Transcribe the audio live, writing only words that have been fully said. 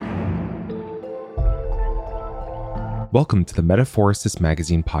Welcome to the Metaphorosis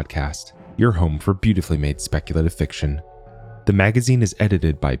Magazine podcast, your home for beautifully made speculative fiction. The magazine is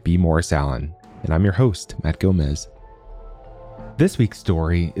edited by B. Morris Allen, and I'm your host, Matt Gomez. This week's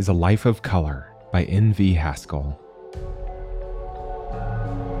story is A Life of Color by N.V. Haskell.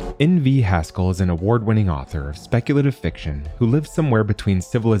 N.V. Haskell is an award-winning author of speculative fiction who lives somewhere between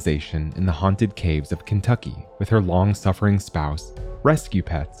civilization and the haunted caves of Kentucky with her long-suffering spouse, rescue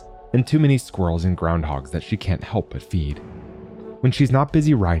pets, and too many squirrels and groundhogs that she can't help but feed. When she's not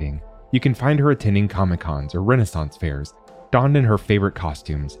busy writing, you can find her attending Comic-Cons or Renaissance fairs, donned in her favorite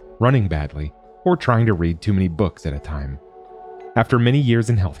costumes, running badly, or trying to read too many books at a time. After many years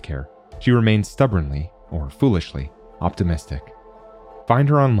in healthcare, she remains stubbornly, or foolishly, optimistic. Find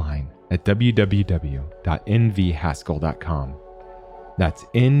her online at www.nvhaskell.com. That's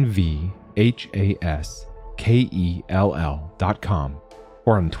nvhaskell.com.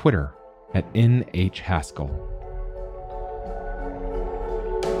 Or on Twitter at nhhaskell.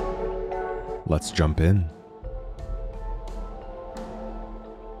 Let's jump in.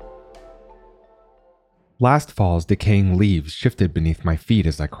 Last fall's decaying leaves shifted beneath my feet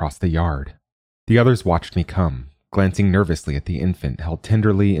as I crossed the yard. The others watched me come, glancing nervously at the infant held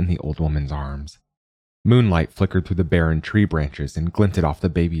tenderly in the old woman's arms. Moonlight flickered through the barren tree branches and glinted off the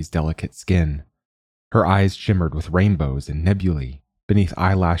baby's delicate skin. Her eyes shimmered with rainbows and nebulae beneath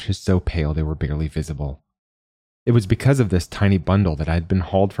eyelashes so pale they were barely visible. It was because of this tiny bundle that I had been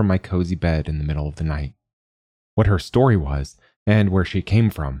hauled from my cozy bed in the middle of the night. What her story was, and where she came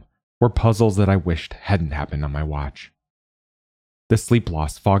from, were puzzles that I wished hadn't happened on my watch. The sleep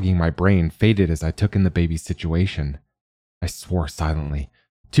loss fogging my brain faded as I took in the baby's situation. I swore silently,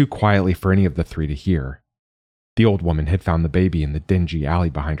 too quietly for any of the three to hear. The old woman had found the baby in the dingy alley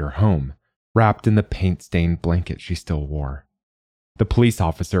behind her home, wrapped in the paint-stained blanket she still wore. The police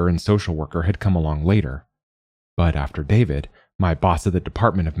officer and social worker had come along later. But after David, my boss at the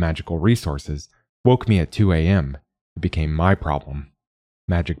Department of Magical Resources, woke me at 2 a.m., it became my problem.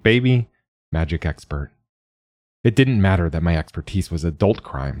 Magic baby, magic expert. It didn't matter that my expertise was adult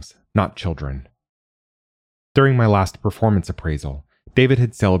crimes, not children. During my last performance appraisal, David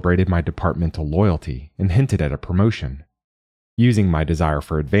had celebrated my departmental loyalty and hinted at a promotion. Using my desire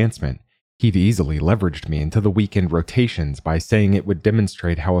for advancement, he'd easily leveraged me into the weekend rotations by saying it would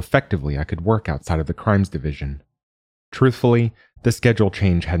demonstrate how effectively I could work outside of the crimes division. Truthfully, the schedule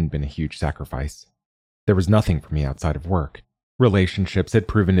change hadn't been a huge sacrifice. There was nothing for me outside of work. Relationships had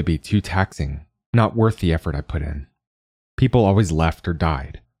proven to be too taxing, not worth the effort I put in. People always left or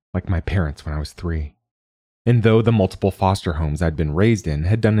died, like my parents when I was 3. And though the multiple foster homes I'd been raised in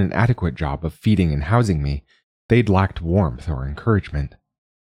had done an adequate job of feeding and housing me, they'd lacked warmth or encouragement.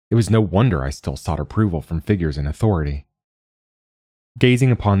 It was no wonder I still sought approval from figures in authority. Gazing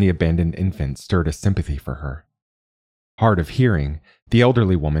upon the abandoned infant stirred a sympathy for her. Hard of hearing, the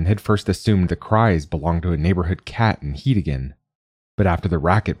elderly woman had first assumed the cries belonged to a neighborhood cat in heat again. But after the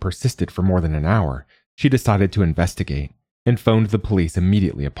racket persisted for more than an hour, she decided to investigate and phoned the police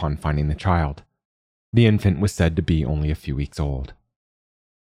immediately upon finding the child. The infant was said to be only a few weeks old.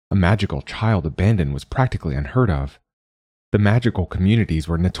 A magical child abandoned was practically unheard of. The magical communities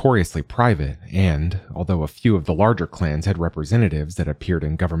were notoriously private, and, although a few of the larger clans had representatives that appeared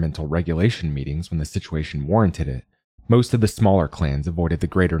in governmental regulation meetings when the situation warranted it, most of the smaller clans avoided the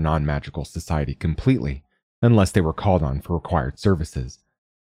greater non-magical society completely, unless they were called on for required services.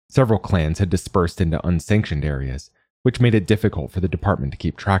 Several clans had dispersed into unsanctioned areas, which made it difficult for the department to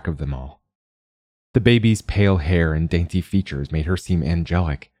keep track of them all. The baby's pale hair and dainty features made her seem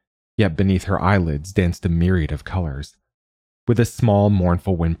angelic, yet beneath her eyelids danced a myriad of colors. With a small,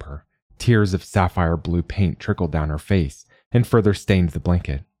 mournful whimper, tears of sapphire blue paint trickled down her face and further stained the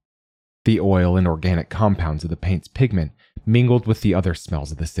blanket. The oil and organic compounds of the paint's pigment mingled with the other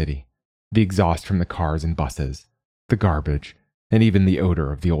smells of the city, the exhaust from the cars and buses, the garbage, and even the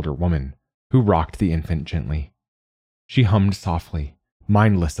odor of the older woman, who rocked the infant gently. She hummed softly,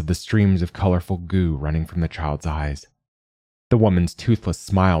 mindless of the streams of colorful goo running from the child's eyes. The woman's toothless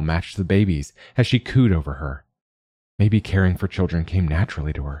smile matched the baby's as she cooed over her. Maybe caring for children came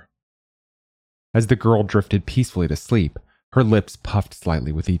naturally to her. As the girl drifted peacefully to sleep, her lips puffed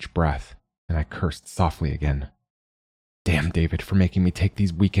slightly with each breath, and I cursed softly again. Damn David for making me take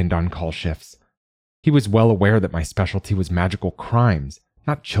these weekend on-call shifts. He was well aware that my specialty was magical crimes,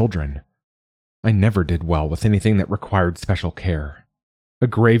 not children. I never did well with anything that required special care. A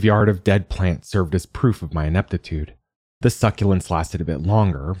graveyard of dead plants served as proof of my ineptitude. The succulents lasted a bit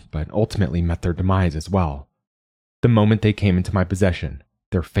longer, but ultimately met their demise as well. The moment they came into my possession,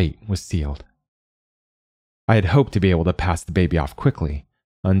 their fate was sealed. I had hoped to be able to pass the baby off quickly,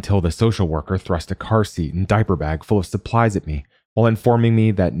 until the social worker thrust a car seat and diaper bag full of supplies at me while informing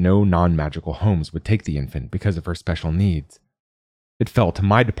me that no non-magical homes would take the infant because of her special needs. It fell to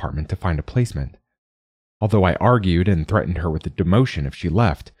my department to find a placement. Although I argued and threatened her with a demotion if she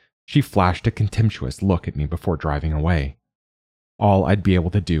left, she flashed a contemptuous look at me before driving away. All I'd be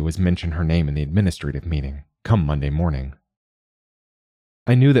able to do was mention her name in the administrative meeting, come Monday morning.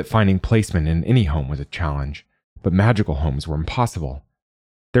 I knew that finding placement in any home was a challenge, but magical homes were impossible.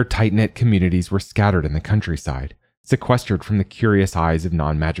 Their tight-knit communities were scattered in the countryside, sequestered from the curious eyes of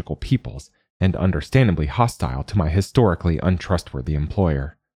non-magical peoples, and understandably hostile to my historically untrustworthy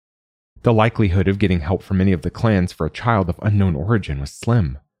employer. The likelihood of getting help from any of the clans for a child of unknown origin was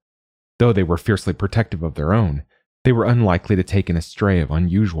slim. Though they were fiercely protective of their own, they were unlikely to take in a stray of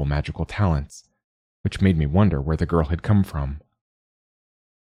unusual magical talents, which made me wonder where the girl had come from.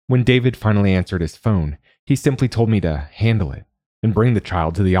 When David finally answered his phone, he simply told me to handle it and bring the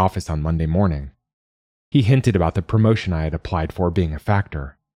child to the office on Monday morning. He hinted about the promotion I had applied for being a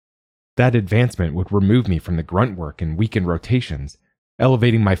factor. That advancement would remove me from the grunt work and weekend rotations,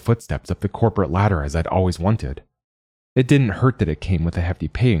 elevating my footsteps up the corporate ladder as I'd always wanted. It didn't hurt that it came with a hefty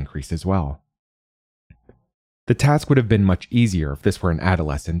pay increase as well. The task would have been much easier if this were an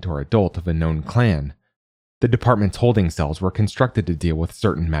adolescent or adult of a known clan. The department's holding cells were constructed to deal with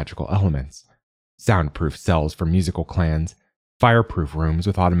certain magical elements. Soundproof cells for musical clans, fireproof rooms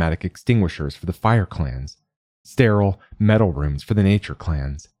with automatic extinguishers for the fire clans, sterile, metal rooms for the nature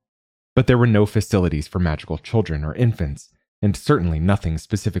clans. But there were no facilities for magical children or infants, and certainly nothing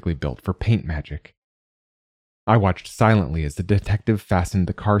specifically built for paint magic. I watched silently as the detective fastened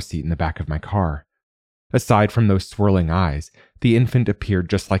the car seat in the back of my car. Aside from those swirling eyes, the infant appeared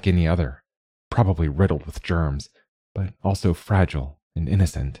just like any other, probably riddled with germs, but also fragile and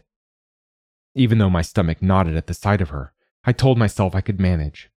innocent. Even though my stomach knotted at the sight of her, I told myself I could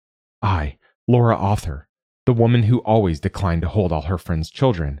manage. I, Laura Arthur, the woman who always declined to hold all her friends'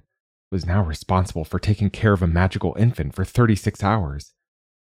 children, was now responsible for taking care of a magical infant for 36 hours.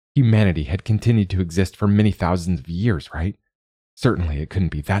 Humanity had continued to exist for many thousands of years, right? Certainly it couldn't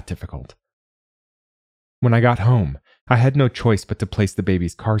be that difficult. When I got home, I had no choice but to place the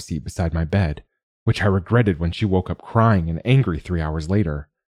baby's car seat beside my bed, which I regretted when she woke up crying and angry 3 hours later.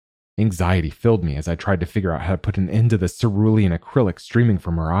 Anxiety filled me as I tried to figure out how to put an end to the cerulean acrylic streaming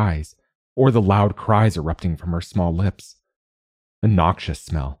from her eyes, or the loud cries erupting from her small lips. A noxious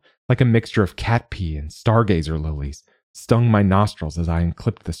smell, like a mixture of cat pee and stargazer lilies, stung my nostrils as I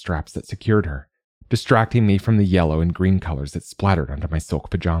unclipped the straps that secured her, distracting me from the yellow and green colors that splattered onto my silk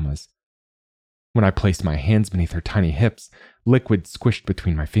pajamas. When I placed my hands beneath her tiny hips, liquid squished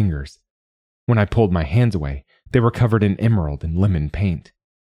between my fingers. When I pulled my hands away, they were covered in emerald and lemon paint.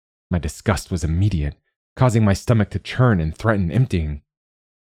 My disgust was immediate, causing my stomach to churn and threaten emptying.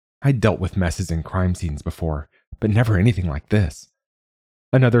 I'd dealt with messes in crime scenes before, but never anything like this.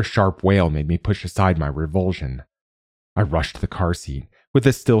 Another sharp wail made me push aside my revulsion. I rushed the car seat, with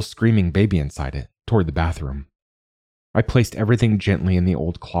the still screaming baby inside it, toward the bathroom. I placed everything gently in the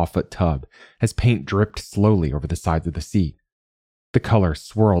old clawfoot tub as paint dripped slowly over the sides of the seat. The color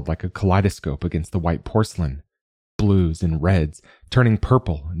swirled like a kaleidoscope against the white porcelain, blues and reds turning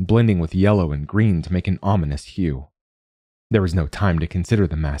purple and blending with yellow and green to make an ominous hue. There was no time to consider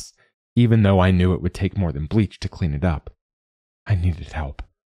the mess, even though I knew it would take more than bleach to clean it up. I needed help.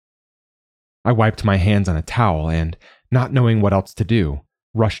 I wiped my hands on a towel and, not knowing what else to do,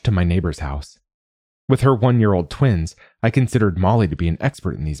 rushed to my neighbor's house. With her 1-year-old twins, I considered Molly to be an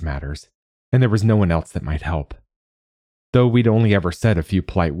expert in these matters, and there was no one else that might help. Though we'd only ever said a few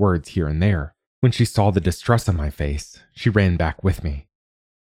polite words here and there, when she saw the distress on my face, she ran back with me.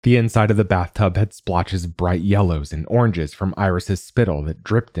 The inside of the bathtub had splotches of bright yellows and oranges from Iris's spittle that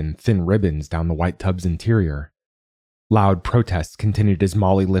dripped in thin ribbons down the white tub's interior. Loud protests continued as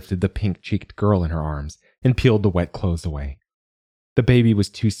Molly lifted the pink-cheeked girl in her arms and peeled the wet clothes away. The baby was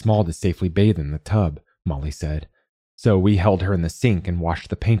too small to safely bathe in the tub, Molly said, so we held her in the sink and washed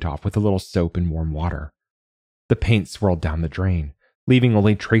the paint off with a little soap and warm water. The paint swirled down the drain, leaving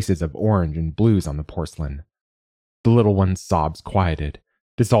only traces of orange and blues on the porcelain. The little one's sobs quieted,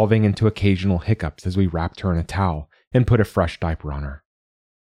 dissolving into occasional hiccups as we wrapped her in a towel and put a fresh diaper on her.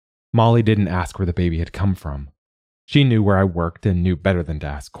 Molly didn't ask where the baby had come from. She knew where I worked and knew better than to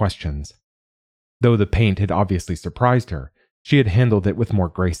ask questions. Though the paint had obviously surprised her, she had handled it with more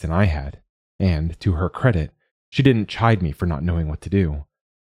grace than I had, and, to her credit, she didn't chide me for not knowing what to do.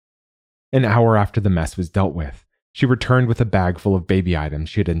 An hour after the mess was dealt with, she returned with a bag full of baby items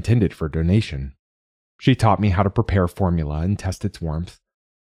she had intended for donation. She taught me how to prepare formula and test its warmth.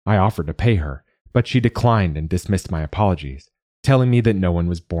 I offered to pay her, but she declined and dismissed my apologies, telling me that no one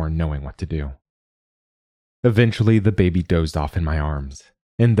was born knowing what to do. Eventually, the baby dozed off in my arms,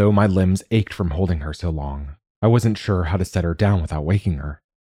 and though my limbs ached from holding her so long, I wasn't sure how to set her down without waking her.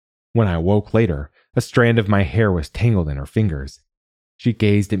 When I awoke later, a strand of my hair was tangled in her fingers. She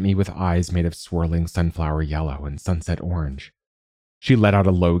gazed at me with eyes made of swirling sunflower yellow and sunset orange. She let out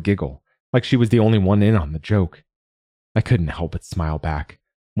a low giggle, like she was the only one in on the joke. I couldn't help but smile back,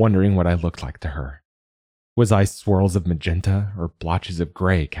 wondering what I looked like to her. Was I swirls of magenta or blotches of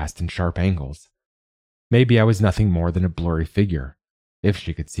gray cast in sharp angles? Maybe I was nothing more than a blurry figure, if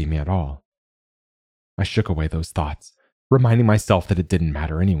she could see me at all. I shook away those thoughts, reminding myself that it didn't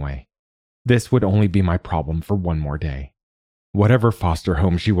matter anyway. This would only be my problem for one more day. Whatever foster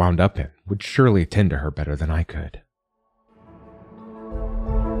home she wound up in would surely tend to her better than I could.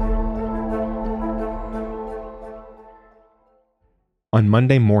 On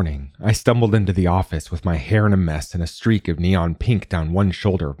Monday morning, I stumbled into the office with my hair in a mess and a streak of neon pink down one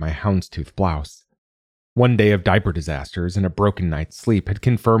shoulder of my houndstooth blouse. One day of diaper disasters and a broken night's sleep had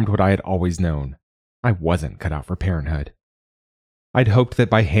confirmed what I had always known. I wasn't cut out for parenthood. I'd hoped that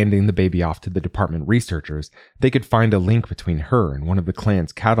by handing the baby off to the department researchers, they could find a link between her and one of the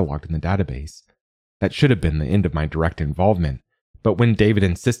clans cataloged in the database. That should have been the end of my direct involvement, but when David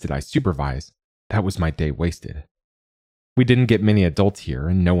insisted I supervise, that was my day wasted. We didn't get many adults here,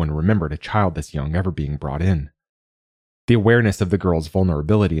 and no one remembered a child this young ever being brought in. The awareness of the girl's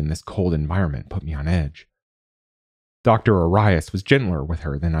vulnerability in this cold environment put me on edge. Dr. Arias was gentler with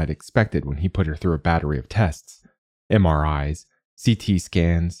her than I'd expected when he put her through a battery of tests: MRIs, CT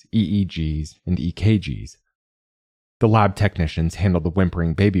scans, EEGs, and EKGs. The lab technicians handled the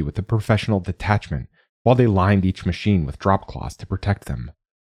whimpering baby with a professional detachment while they lined each machine with drop cloths to protect them.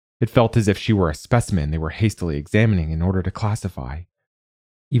 It felt as if she were a specimen they were hastily examining in order to classify.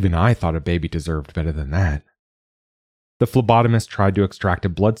 Even I thought a baby deserved better than that. The phlebotomist tried to extract a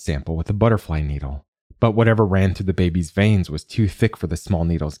blood sample with a butterfly needle, but whatever ran through the baby's veins was too thick for the small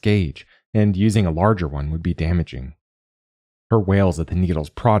needle's gauge, and using a larger one would be damaging. Her wails at the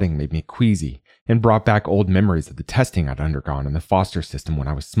needle's prodding made me queasy and brought back old memories of the testing I'd undergone in the foster system when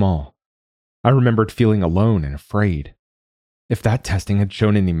I was small. I remembered feeling alone and afraid. If that testing had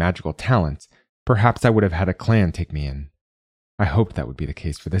shown any magical talents, perhaps I would have had a clan take me in. I hoped that would be the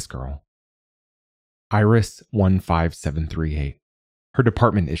case for this girl. Iris 15738, her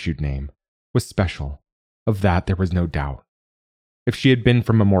department-issued name, was special. Of that there was no doubt. If she had been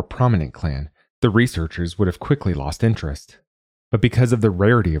from a more prominent clan, the researchers would have quickly lost interest. But because of the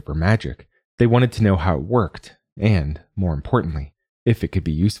rarity of her magic, they wanted to know how it worked, and, more importantly, if it could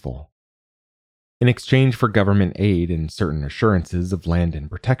be useful. In exchange for government aid and certain assurances of land and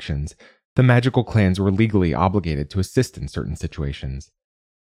protections, the magical clans were legally obligated to assist in certain situations.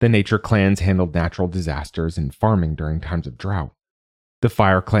 The nature clans handled natural disasters and farming during times of drought. The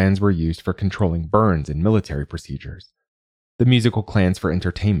fire clans were used for controlling burns and military procedures. The musical clans for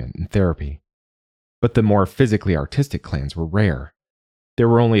entertainment and therapy. But the more physically artistic clans were rare. There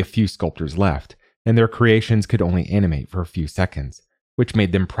were only a few sculptors left, and their creations could only animate for a few seconds, which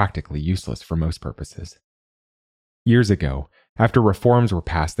made them practically useless for most purposes. Years ago, after reforms were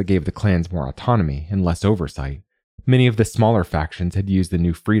passed that gave the clans more autonomy and less oversight, many of the smaller factions had used the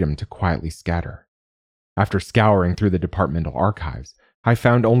new freedom to quietly scatter. After scouring through the departmental archives, I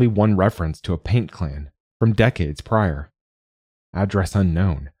found only one reference to a paint clan, from decades prior. Address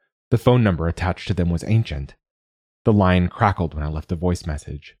unknown. The phone number attached to them was ancient. The line crackled when I left a voice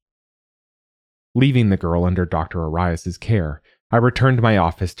message. Leaving the girl under Dr. Arias' care, I returned to my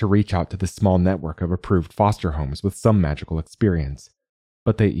office to reach out to the small network of approved foster homes with some magical experience,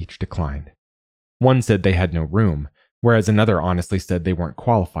 but they each declined. One said they had no room, whereas another honestly said they weren't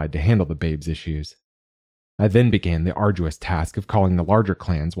qualified to handle the babe's issues. I then began the arduous task of calling the larger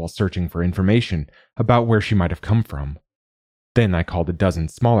clans while searching for information about where she might have come from. Then I called a dozen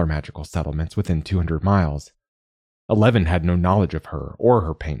smaller magical settlements within 200 miles. 11 had no knowledge of her or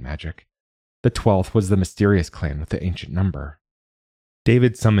her paint magic. The 12th was the mysterious clan with the ancient number.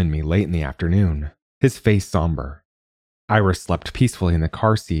 David summoned me late in the afternoon, his face somber. Iris slept peacefully in the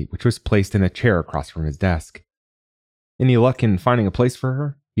car seat, which was placed in a chair across from his desk. "Any luck in finding a place for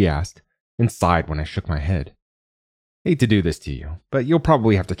her?" he asked, and sighed when I shook my head. "Hate to do this to you, but you'll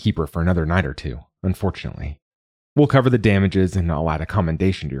probably have to keep her for another night or two, unfortunately. We'll cover the damages and I'll add a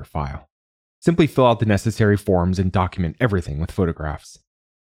commendation to your file. Simply fill out the necessary forms and document everything with photographs."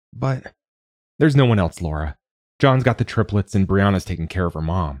 "But there's no one else, Laura. John's got the triplets and Brianna's taking care of her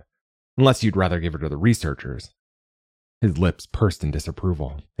mom. Unless you'd rather give her to the researchers." His lips pursed in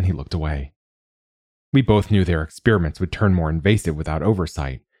disapproval, and he looked away. We both knew their experiments would turn more invasive without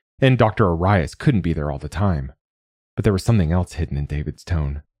oversight, and Dr. Arias couldn't be there all the time. But there was something else hidden in David's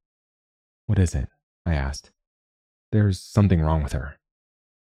tone. "What is it?" I asked. "There's something wrong with her."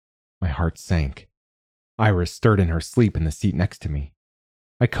 My heart sank. Iris stirred in her sleep in the seat next to me.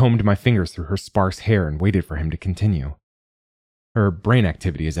 I combed my fingers through her sparse hair and waited for him to continue. "Her brain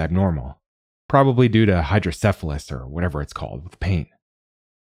activity is abnormal, probably due to hydrocephalus or whatever it's called with paint."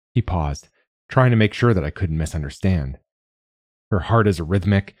 He paused, trying to make sure that I couldn't misunderstand. "Her heart is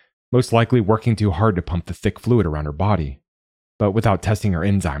arrhythmic, most likely working too hard to pump the thick fluid around her body. But without testing her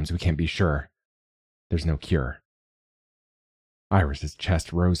enzymes, we can't be sure. There's no cure." Iris's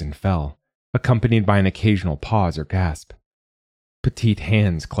chest rose and fell, accompanied by an occasional pause or gasp. Petite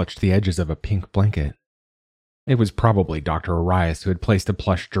hands clutched the edges of a pink blanket. It was probably Dr. Arias who had placed a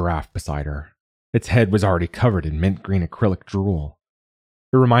plush giraffe beside her. Its head was already covered in mint green acrylic drool.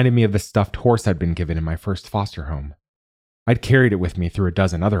 It reminded me of the stuffed horse I'd been given in my first foster home. I'd carried it with me through a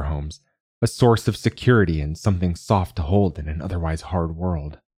dozen other homes, a source of security and something soft to hold in an otherwise hard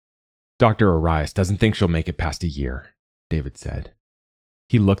world. "Dr. Arias doesn't think she'll make it past a year," David said.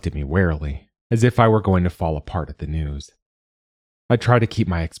 He looked at me warily, as if I were going to fall apart at the news. I tried to keep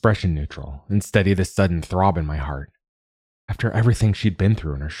my expression neutral and steady the sudden throb in my heart. After everything she'd been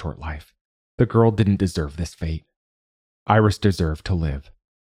through in her short life, the girl didn't deserve this fate. Iris deserved to live.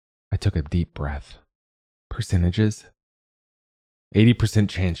 I took a deep breath. "Percentages?" 80%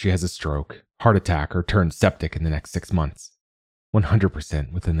 chance she has a stroke, heart attack, or turns septic in the next 6 months.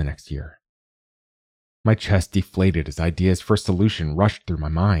 100% within the next year. My chest deflated as ideas for a solution rushed through my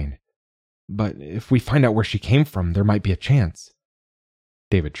mind. "But if we find out where she came from, there might be a chance."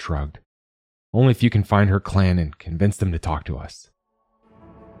 David shrugged. "Only if you can find her clan and convince them to talk to us."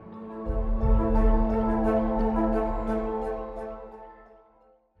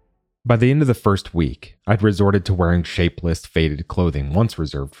 By the end of the first week, I'd resorted to wearing shapeless, faded clothing once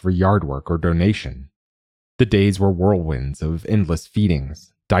reserved for yard work or donation. The days were whirlwinds of endless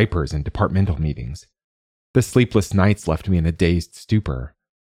feedings, diapers, and departmental meetings. The sleepless nights left me in a dazed stupor.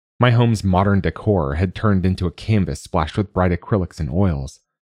 My home's modern decor had turned into a canvas splashed with bright acrylics and oils.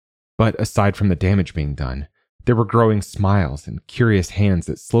 But aside from the damage being done, there were growing smiles and curious hands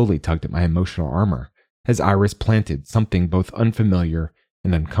that slowly tugged at my emotional armor as Iris planted something both unfamiliar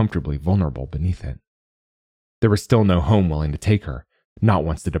and uncomfortably vulnerable beneath it. There was still no home willing to take her, not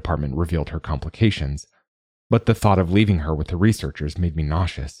once the department revealed her complications, but the thought of leaving her with the researchers made me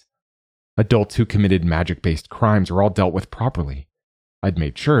nauseous. Adults who committed magic-based crimes were all dealt with properly. I'd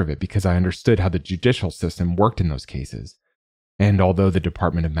made sure of it because I understood how the judicial system worked in those cases. And although the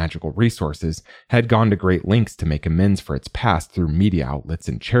Department of Magical Resources had gone to great lengths to make amends for its past through media outlets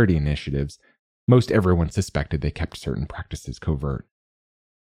and charity initiatives, most everyone suspected they kept certain practices covert.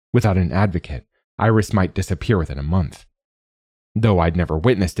 Without an advocate, Iris might disappear within a month. Though I'd never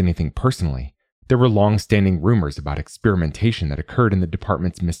witnessed anything personally, there were long-standing rumors about experimentation that occurred in the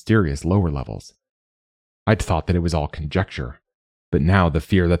department's mysterious lower levels. I'd thought that it was all conjecture, but now the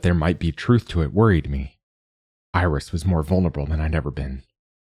fear that there might be truth to it worried me. Iris was more vulnerable than I'd ever been.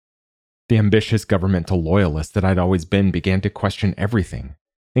 The ambitious governmental loyalist that I'd always been began to question everything,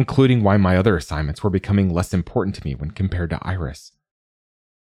 including why my other assignments were becoming less important to me when compared to Iris.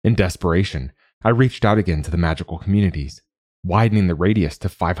 In desperation, I reached out again to the magical communities, widening the radius to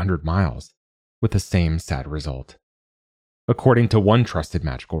 500 miles, with the same sad result. According to one trusted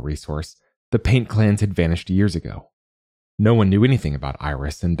magical resource, the Paint clans had vanished years ago. No one knew anything about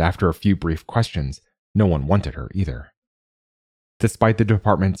Iris, and after a few brief questions, no one wanted her either. Despite the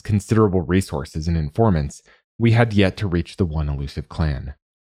department's considerable resources and informants, we had yet to reach the one elusive clan.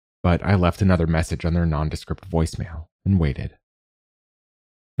 But I left another message on their nondescript voicemail and waited.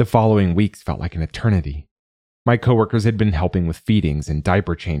 The following weeks felt like an eternity. My coworkers had been helping with feedings and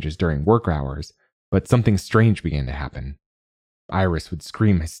diaper changes during work hours, but something strange began to happen. Iris would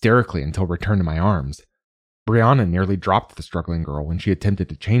scream hysterically until returned to my arms. Brianna nearly dropped the struggling girl when she attempted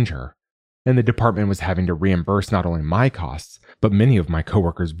to change her, and the department was having to reimburse not only my costs, but many of my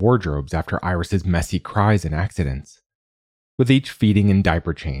coworkers' wardrobes after Iris's messy cries and accidents. With each feeding and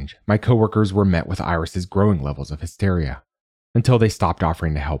diaper change, my coworkers were met with Iris's growing levels of hysteria, until they stopped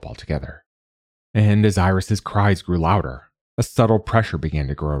offering to help altogether. And as Iris's cries grew louder, a subtle pressure began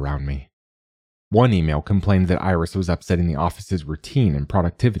to grow around me. One email complained that Iris was upsetting the office's routine and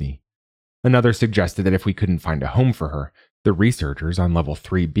productivity. Another suggested that if we couldn't find a home for her, the researchers on Level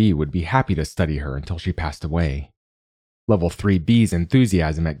 3B would be happy to study her until she passed away. Level 3B's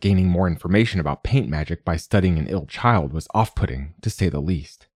enthusiasm at gaining more information about paint magic by studying an ill child was off-putting, to say the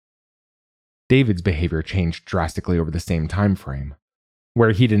least. David's behavior changed drastically over the same time frame.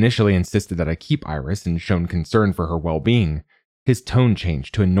 Where he'd initially insisted that I keep Iris and shown concern for her well-being, his tone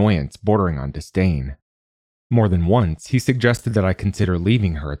changed to annoyance bordering on disdain. More than once, he suggested that I consider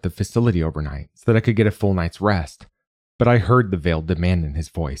leaving her at the facility overnight so that I could get a full night's rest, but I heard the veiled demand in his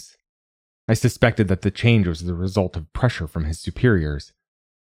voice. I suspected that the change was the result of pressure from his superiors.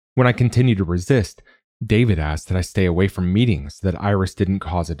 When I continued to resist, David asked that I stay away from meetings so that Iris didn't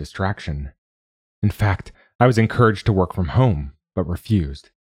cause a distraction. In fact, I was encouraged to work from home, but refused.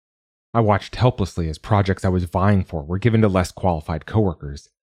 I watched helplessly as projects I was vying for were given to less qualified coworkers.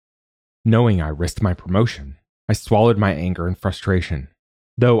 Knowing I risked my promotion, I swallowed my anger and frustration,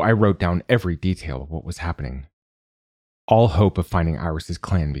 though I wrote down every detail of what was happening. All hope of finding Iris's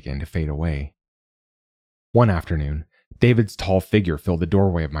clan began to fade away. One afternoon, David's tall figure filled the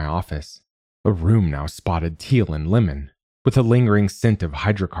doorway of my office, a room now spotted teal and lemon, with a lingering scent of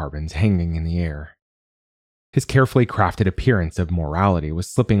hydrocarbons hanging in the air. His carefully crafted appearance of morality was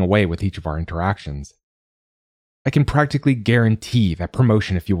slipping away with each of our interactions. "I can practically guarantee that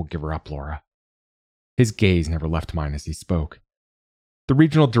promotion if you will give her up, Laura." His gaze never left mine as he spoke. "The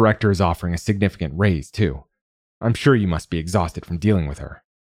regional director is offering a significant raise, too. I'm sure you must be exhausted from dealing with her.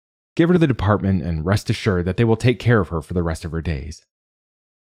 Give her to the department and rest assured that they will take care of her for the rest of her days."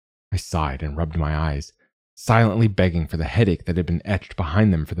 I sighed and rubbed my eyes, silently begging for the headache that had been etched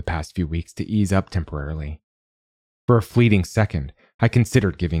behind them for the past few weeks to ease up temporarily. For a fleeting second, I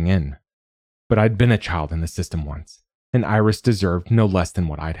considered giving in. But I'd been a child in the system once, and Iris deserved no less than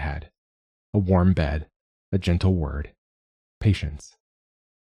what I'd had. A warm bed, a gentle word, patience.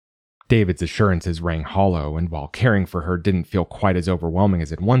 David's assurances rang hollow, and while caring for her didn't feel quite as overwhelming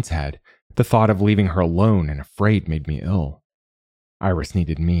as it once had, the thought of leaving her alone and afraid made me ill. Iris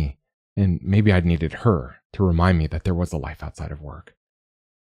needed me, and maybe I'd needed her to remind me that there was a life outside of work.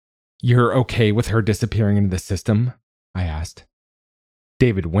 "You're okay with her disappearing into the system?" I asked.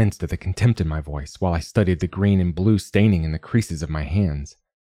 David winced at the contempt in my voice while I studied the green and blue staining in the creases of my hands.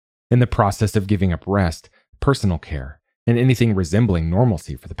 In the process of giving up rest, personal care, and anything resembling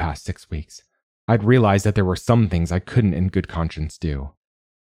normalcy for the past 6 weeks, I'd realized that there were some things I couldn't in good conscience do,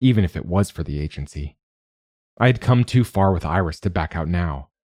 even if it was for the agency. I had come too far with Iris to back out now.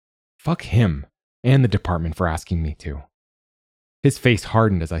 Fuck him and the department for asking me to. His face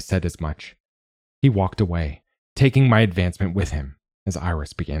hardened as I said as much. He walked away, taking my advancement with him as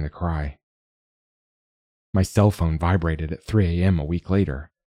Iris began to cry. My cell phone vibrated at 3 a.m. a week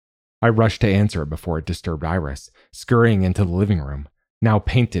later. I rushed to answer it before it disturbed Iris, scurrying into the living room, now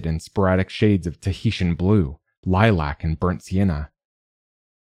painted in sporadic shades of Tahitian blue, lilac, and burnt sienna.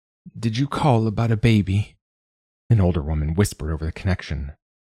 "Did you call about a baby?" an older woman whispered over the connection.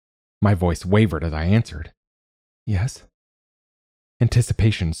 My voice wavered as I answered. "Yes."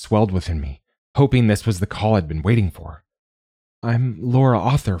 Anticipation swelled within me, hoping this was the call I'd been waiting for. "I'm Laura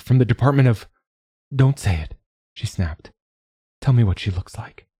Author from the Department of—" "Don't say it," she snapped. "Tell me what she looks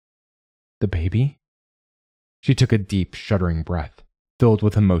like." "The baby?" She took a deep, shuddering breath, filled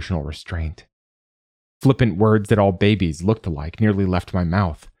with emotional restraint. Flippant words that all babies looked alike nearly left my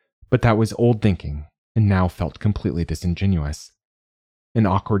mouth, but that was old thinking, and now felt completely disingenuous. An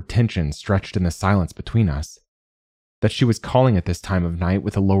awkward tension stretched in the silence between us. That she was calling at this time of night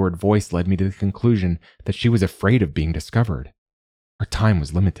with a lowered voice led me to the conclusion that she was afraid of being discovered. Her time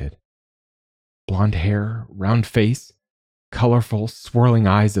was limited. Blonde hair, round face, colorful, swirling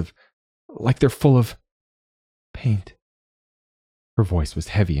eyes like they're full of paint. Her voice was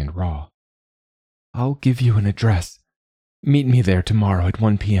heavy and raw. "I'll give you an address. Meet me there tomorrow at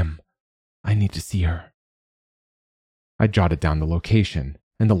 1 p.m. I need to see her." I jotted down the location,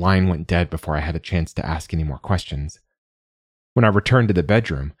 and the line went dead before I had a chance to ask any more questions. When I returned to the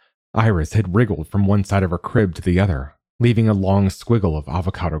bedroom, Iris had wriggled from one side of her crib to the other, leaving a long squiggle of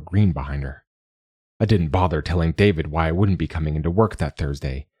avocado green behind her. I didn't bother telling David why I wouldn't be coming into work that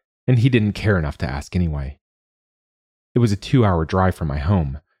Thursday, and he didn't care enough to ask anyway. It was a 2-hour drive from my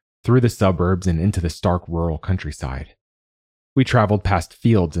home, through the suburbs and into the stark rural countryside. We traveled past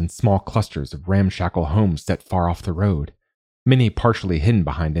fields and small clusters of ramshackle homes set far off the road, many partially hidden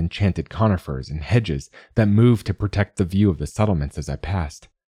behind enchanted conifers and hedges that moved to protect the view of the settlements as I passed.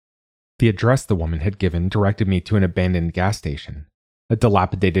 The address the woman had given directed me to an abandoned gas station, a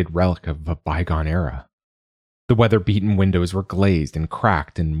dilapidated relic of a bygone era. The weather-beaten windows were glazed and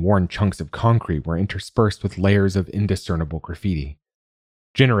cracked, and worn chunks of concrete were interspersed with layers of indiscernible graffiti.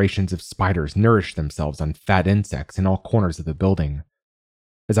 Generations of spiders nourished themselves on fat insects in all corners of the building.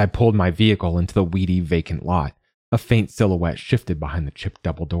 As I pulled my vehicle into the weedy, vacant lot, a faint silhouette shifted behind the chipped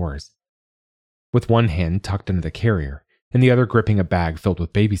double doors. With one hand tucked under the carrier, and the other gripping a bag filled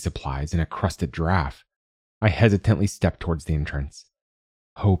with baby supplies and a crusted giraffe, I hesitantly stepped towards the entrance.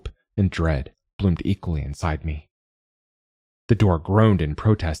 Hope and dread bloomed equally inside me. The door groaned in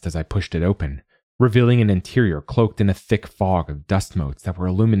protest as I pushed it open, revealing an interior cloaked in a thick fog of dust motes that were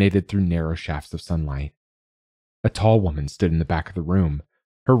illuminated through narrow shafts of sunlight. A tall woman stood in the back of the room,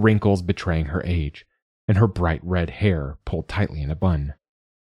 her wrinkles betraying her age, and her bright red hair pulled tightly in a bun.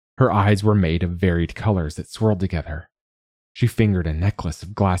 Her eyes were made of varied colors that swirled together. She fingered a necklace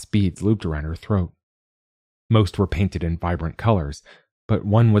of glass beads looped around her throat. Most were painted in vibrant colors, but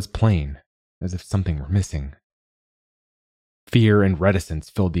one was plain, as if something were missing. Fear and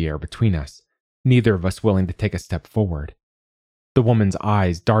reticence filled the air between us, neither of us willing to take a step forward. The woman's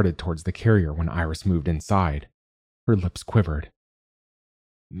eyes darted towards the carrier when Iris moved inside. Her lips quivered.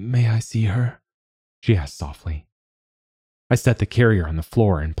 "May I see her?" she asked softly. I set the carrier on the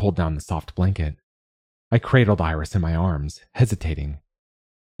floor and pulled down the soft blanket. I cradled Iris in my arms, hesitating.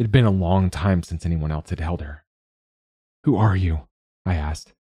 It had been a long time since anyone else had held her. "Who are you?" I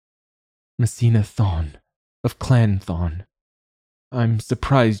asked. "Messina Thon, of Clan Thon. I'm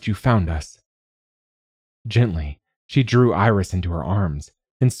surprised you found us." Gently, she drew Iris into her arms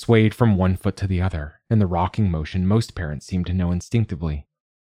and swayed from one foot to the other in the rocking motion most parents seem to know instinctively.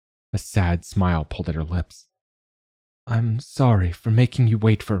 A sad smile pulled at her lips. "I'm sorry for making you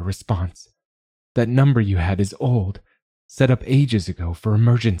wait for a response. That number you had is old, set up ages ago for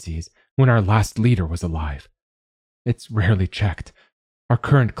emergencies when our last leader was alive. It's rarely checked. Our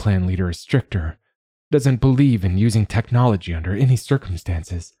current clan leader is stricter, doesn't believe in using technology under any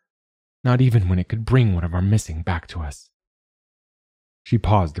circumstances, not even when it could bring one of our missing back to us." She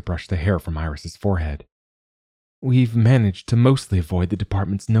paused to brush the hair from Iris's forehead. "We've managed to mostly avoid the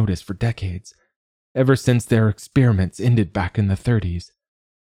department's notice for decades, ever since their experiments ended back in the 30s.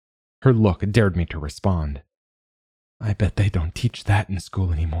 Her look dared me to respond. "I bet they don't teach that in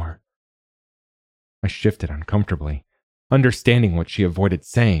school anymore." I shifted uncomfortably, understanding what she avoided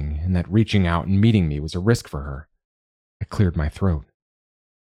saying and that reaching out and meeting me was a risk for her. I cleared my throat.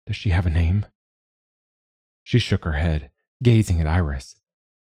 "Does she have a name?" She shook her head, gazing at Iris.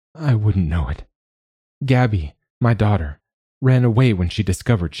 "I wouldn't know it. Gabby, my daughter, ran away when she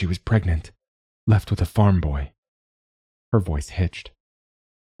discovered she was pregnant, left with a farm boy." Her voice hitched.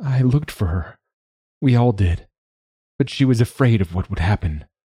 "I looked for her. We all did. But she was afraid of what would happen.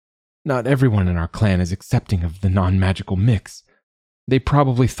 Not everyone in our clan is accepting of the non-magical mix. They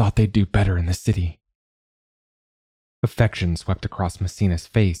probably thought they'd do better in the city." Affection swept across Messina's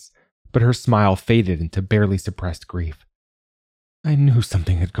face, but her smile faded into barely suppressed grief. "I knew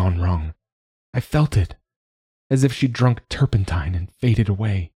something had gone wrong. I felt it, as if she'd drunk turpentine and faded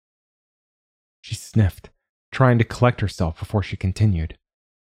away." She sniffed, trying to collect herself before she continued.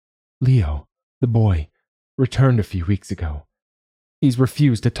 "Leo, the boy, returned a few weeks ago. He's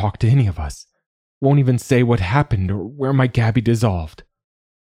refused to talk to any of us, won't even say what happened or where my Gabby dissolved.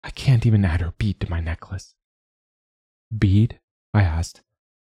 I can't even add her bead to my necklace." "Bead?" I asked.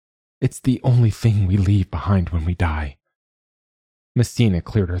 "It's the only thing we leave behind when we die." Messina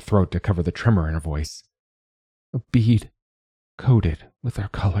cleared her throat to cover the tremor in her voice. "A bead, coated with our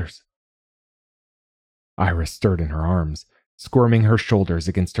colors." Iris stirred in her arms, squirming her shoulders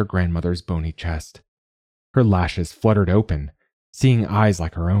against her grandmother's bony chest. Her lashes fluttered open, seeing eyes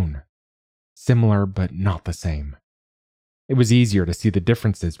like her own. Similar, but not the same. It was easier to see the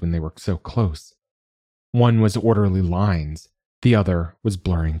differences when they were so close. One was orderly lines, the other was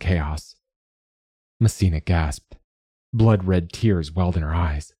blurring chaos. Messina gasped. Blood-red tears welled in her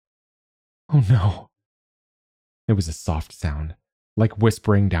eyes. "Oh no." It was a soft sound, like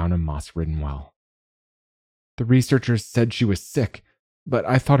whispering down a moss-ridden well. "The researchers said she was sick, but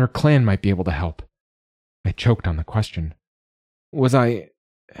I thought her clan might be able to help." I choked on the question.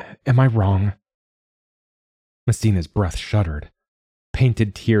 Am I wrong?" Messina's breath shuddered.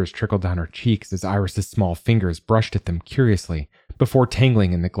 Painted tears trickled down her cheeks as Iris's small fingers brushed at them curiously before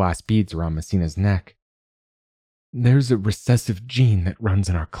tangling in the glass beads around Messina's neck. "There's a recessive gene that runs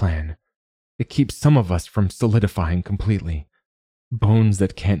in our clan. It keeps some of us from solidifying completely. Bones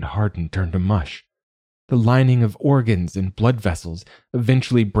that can't harden turn to mush. The lining of organs and blood vessels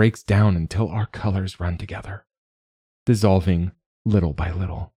eventually breaks down until our colors run together, dissolving little by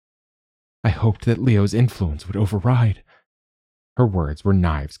little. I hoped that Leo's influence would override." Her words were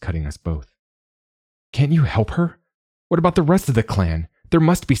knives cutting us both. "Can't you help her? What about the rest of the clan? There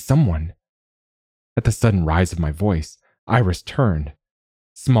must be someone." At the sudden rise of my voice, Iris turned.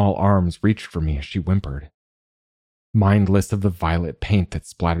 Small arms reached for me as she whimpered. Mindless of the violet paint that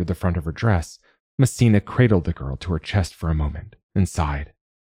splattered the front of her dress, Messina cradled the girl to her chest for a moment and sighed.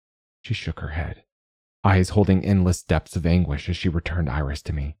 She shook her head, eyes holding endless depths of anguish as she returned Iris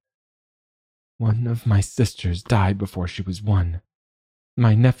to me. "One of my sisters died before she was 1.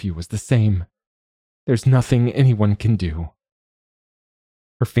 My nephew was the same. There's nothing anyone can do."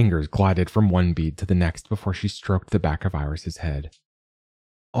 Her fingers glided from one bead to the next before she stroked the back of Iris's head.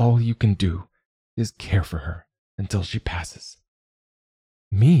 All you can do is care for her until she passes.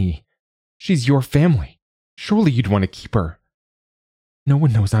 Me? She's your family. Surely you'd want to keep her. No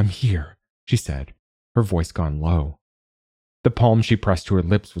one knows I'm here, she said, her voice gone low. The palm she pressed to her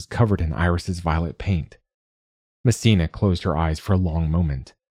lips was covered in Iris's violet paint. Messina closed her eyes for a long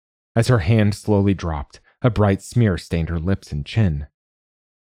moment. As her hand slowly dropped, a bright smear stained her lips and chin.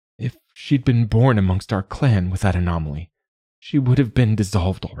 If she'd been born amongst our clan with that anomaly, she would have been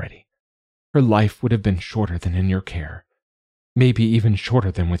dissolved already. Her life would have been shorter than in your care, maybe even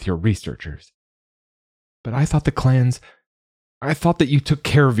shorter than with your researchers. But I thought that you took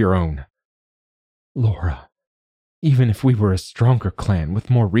care of your own. Laura, even if we were a stronger clan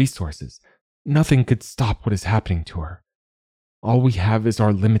with more resources, nothing could stop what is happening to her. All we have is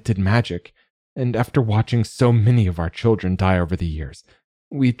our limited magic, and after watching so many of our children die over the years,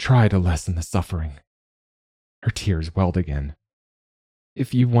 we try to lessen the suffering. Her tears welled again.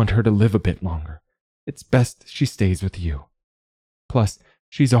 If you want her to live a bit longer, it's best she stays with you. Plus,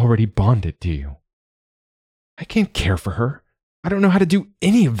 she's already bonded to you. I can't care for her. I don't know how to do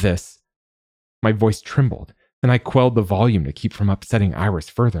any of this. My voice trembled, and I quelled the volume to keep from upsetting Iris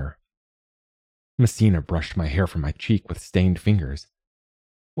further. Messina brushed my hair from my cheek with stained fingers.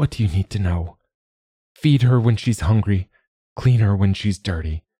 What do you need to know? Feed her when she's hungry, clean her when she's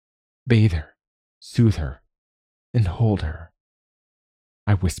dirty, bathe her, soothe her, and hold her.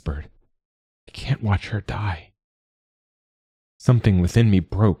 I whispered, I can't watch her die. Something within me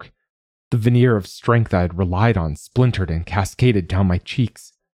broke. The veneer of strength I had relied on splintered and cascaded down my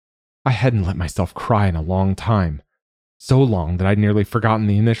cheeks. I hadn't let myself cry in a long time, so long that I'd nearly forgotten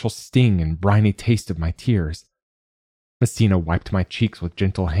the initial sting and briny taste of my tears. Messina wiped my cheeks with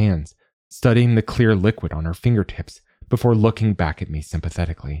gentle hands, studying the clear liquid on her fingertips before looking back at me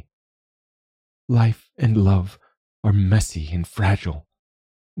sympathetically. Life and love are messy and fragile.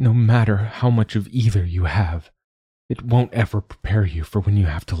 No matter how much of either you have, it won't ever prepare you for when you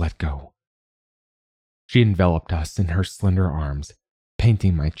have to let go. She enveloped us in her slender arms,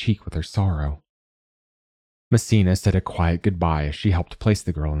 painting my cheek with her sorrow. Messina said a quiet goodbye as she helped place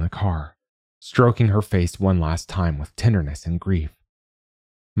the girl in the car, stroking her face one last time with tenderness and grief.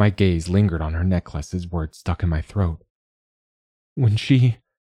 My gaze lingered on her necklace as words stuck in my throat. When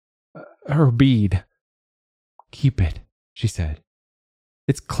her bead. Keep it, she said.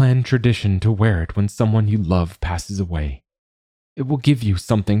 It's clan tradition to wear it when someone you love passes away. It will give you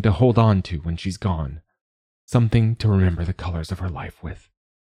something to hold on to when she's gone, something to remember the colors of her life with.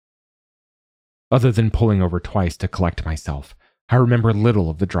 Other than pulling over twice to collect myself, I remember little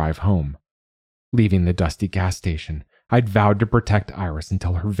of the drive home. Leaving the dusty gas station, I'd vowed to protect Iris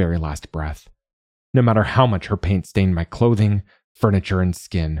until her very last breath. No matter how much her paint stained my clothing, furniture, and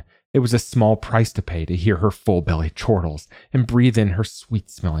skin, it was a small price to pay to hear her full-bellied chortles and breathe in her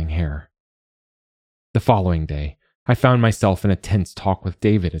sweet-smelling hair. The following day, I found myself in a tense talk with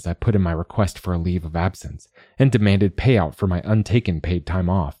David as I put in my request for a leave of absence and demanded payout for my untaken paid time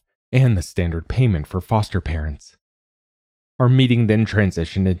off and the standard payment for foster parents. Our meeting then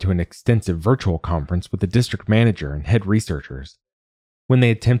transitioned into an extensive virtual conference with the district manager and head researchers. When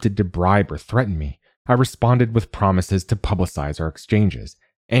they attempted to bribe or threaten me, I responded with promises to publicize our exchanges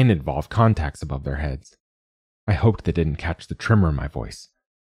and involve contacts above their heads. I hoped they didn't catch the tremor in my voice.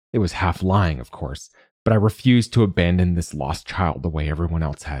 It was half lying, of course, but I refused to abandon this lost child the way everyone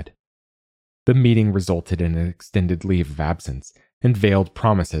else had. The meeting resulted in an extended leave of absence and veiled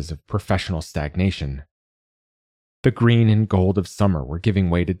promises of professional stagnation. The green and gold of summer were giving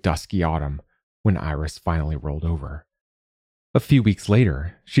way to dusky autumn when Iris finally rolled over. A few weeks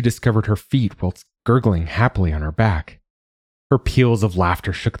later, she discovered her feet whilst gurgling happily on her back. Her peals of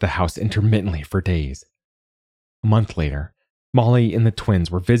laughter shook the house intermittently for days. A month later, Molly and the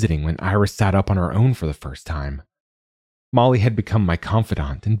twins were visiting when Iris sat up on her own for the first time. Molly had become my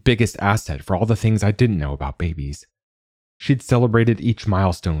confidant and biggest asset for all the things I didn't know about babies. She'd celebrated each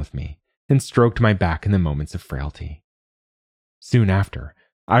milestone with me and stroked my back in the moments of frailty. Soon after,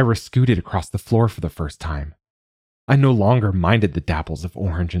 Iris scooted across the floor for the first time. I no longer minded the dapples of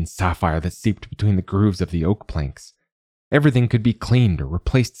orange and sapphire that seeped between the grooves of the oak planks. Everything could be cleaned or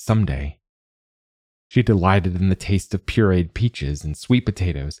replaced someday. She delighted in the taste of pureed peaches and sweet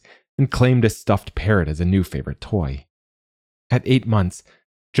potatoes and claimed a stuffed parrot as a new favorite toy. At 8 months,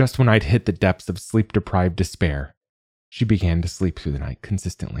 just when I'd hit the depths of sleep-deprived despair, she began to sleep through the night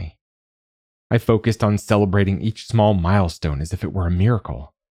consistently. I focused on celebrating each small milestone as if it were a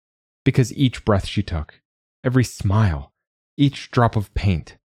miracle, because each breath she took, every smile, each drop of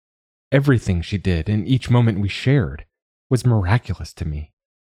paint, everything she did and each moment we shared was miraculous to me.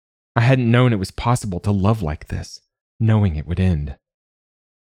 I hadn't known it was possible to love like this, knowing it would end.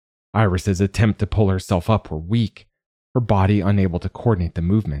 Iris's attempt to pull herself up were weak, her body unable to coordinate the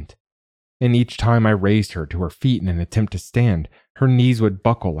movement. And each time I raised her to her feet in an attempt to stand, her knees would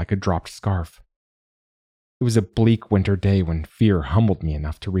buckle like a dropped scarf. It was a bleak winter day when fear humbled me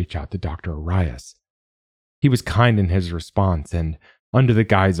enough to reach out to Dr. Arias. He was kind in his response, and, under the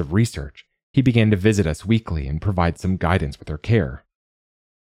guise of research, he began to visit us weekly and provide some guidance with her care.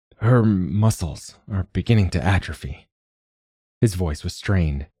 Her muscles are beginning to atrophy. His voice was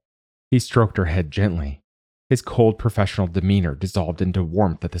strained. He stroked her head gently. His cold professional demeanor dissolved into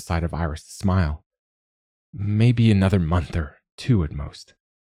warmth at the sight of Iris' smile. Maybe another month or 2 at most.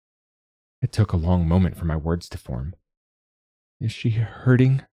 It took a long moment for my words to form. Is she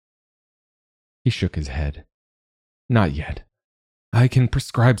hurting? He shook his head. Not yet. I can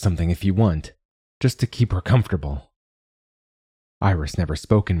prescribe something if you want, just to keep her comfortable. Iris never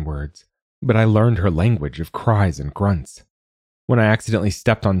spoke in words, but I learned her language of cries and grunts. When I accidentally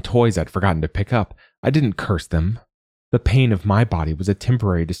stepped on toys I'd forgotten to pick up, I didn't curse them. The pain of my body was a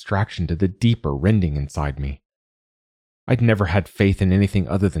temporary distraction to the deeper rending inside me. I'd never had faith in anything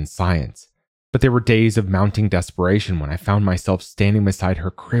other than science, but there were days of mounting desperation when I found myself standing beside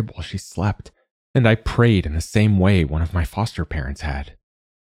her crib while she slept, and I prayed in the same way one of my foster parents had.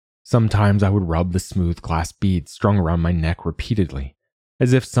 Sometimes I would rub the smooth glass beads strung around my neck repeatedly,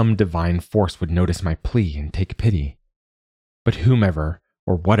 as if some divine force would notice my plea and take pity. But whomever,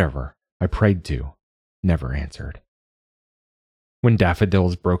 or whatever, I prayed to, never answered. When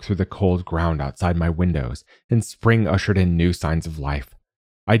daffodils broke through the cold ground outside my windows and spring ushered in new signs of life,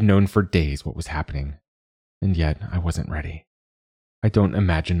 I'd known for days what was happening, and yet I wasn't ready. I don't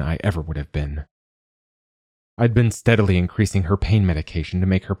imagine I ever would have been. I'd been steadily increasing her pain medication to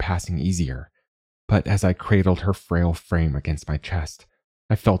make her passing easier, but as I cradled her frail frame against my chest,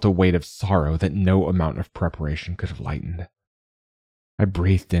 I felt a weight of sorrow that no amount of preparation could have lightened. I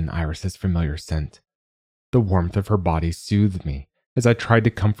breathed in Iris's familiar scent. The warmth of her body soothed me as I tried to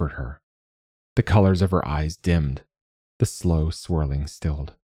comfort her. The colors of her eyes dimmed, the slow swirling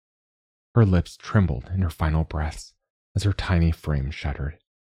stilled. Her lips trembled in her final breaths as her tiny frame shuddered.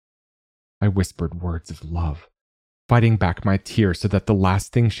 I whispered words of love, fighting back my tears so that the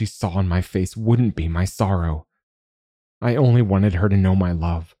last thing she saw on my face wouldn't be my sorrow. I only wanted her to know my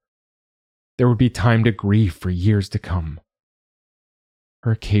love. There would be time to grieve for years to come.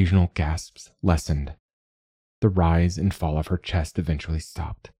 Her occasional gasps lessened. The rise and fall of her chest eventually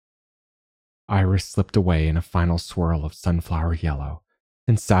stopped. Iris slipped away in a final swirl of sunflower yellow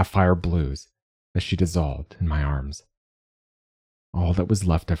and sapphire blues as she dissolved in my arms. All that was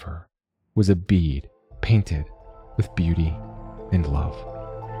left of her was a bead painted with beauty and love.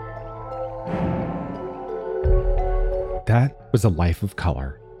 That was A Life of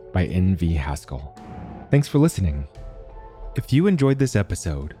Color by N.V. Haskell. Thanks for listening. If you enjoyed this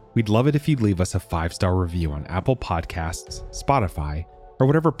episode, we'd love it if you'd leave us a 5-star review on Apple Podcasts, Spotify, or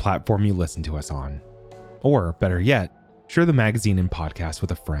whatever platform you listen to us on. Or, better yet, share the magazine and podcast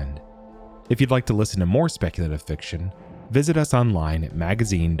with a friend. If you'd like to listen to more speculative fiction, visit us online at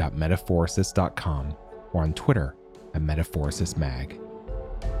magazine.metaphorosis.com or on Twitter @metaphorosismag.